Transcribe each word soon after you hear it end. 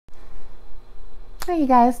Hi you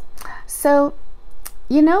guys. So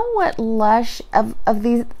you know what Lush of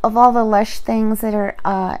all the Lush things that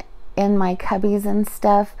are in my cubbies and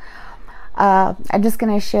stuff, I'm just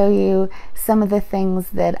going to show you some of the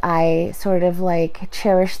things that I sort of like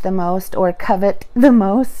cherish the most or covet the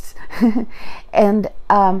most. And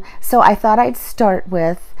so I thought I'd start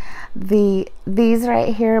with these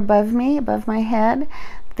right here above me, above my head.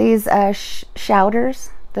 These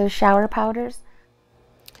shouters, the shower powders.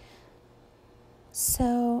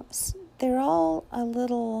 So they're all a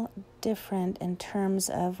little different in terms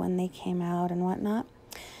of when they came out and whatnot.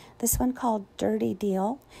 This one called Dirty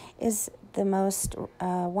Deal is the most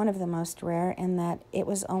one of the most rare in that it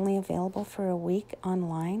was only available for a week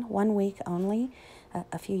online, 1 week only,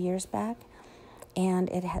 a few years back. And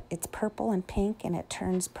it's purple and pink, and it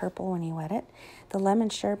turns purple when you wet it. The lemon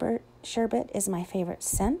sherbet is my favorite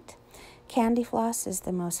scent. Candy Floss is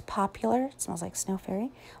the most popular. It smells like Snow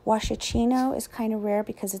Fairy. Washachino is kind of rare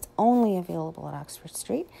because it's only available at Oxford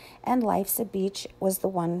Street. And Life's a Beach was the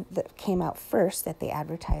one that came out first that they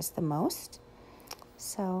advertised the most.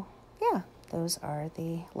 So, yeah, those are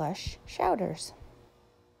the Lush shouters.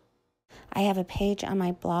 I have a page on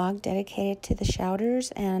my blog dedicated to the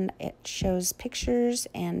shouters, and it shows pictures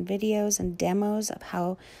and videos and demos of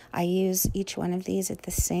how I use each one of these at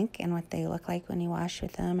the sink and what they look like when you wash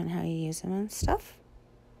with them and how you use them and stuff.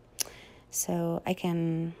 So I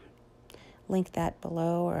can link that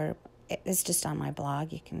below, or it's just on my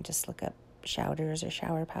blog. You can just look up shouters or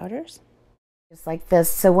shower powders. Just like this.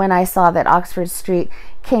 So when I saw that Oxford Street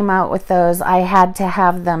came out with those, I had to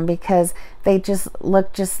have them because they just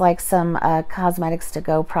look just like some Cosmetics to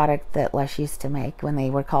Go product that Lush used to make when they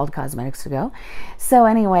were called Cosmetics to Go. So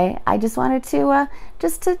anyway, I just wanted to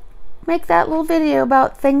make that little video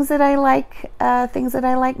about things that I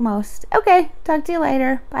like most. Okay, talk to you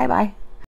later. Bye bye.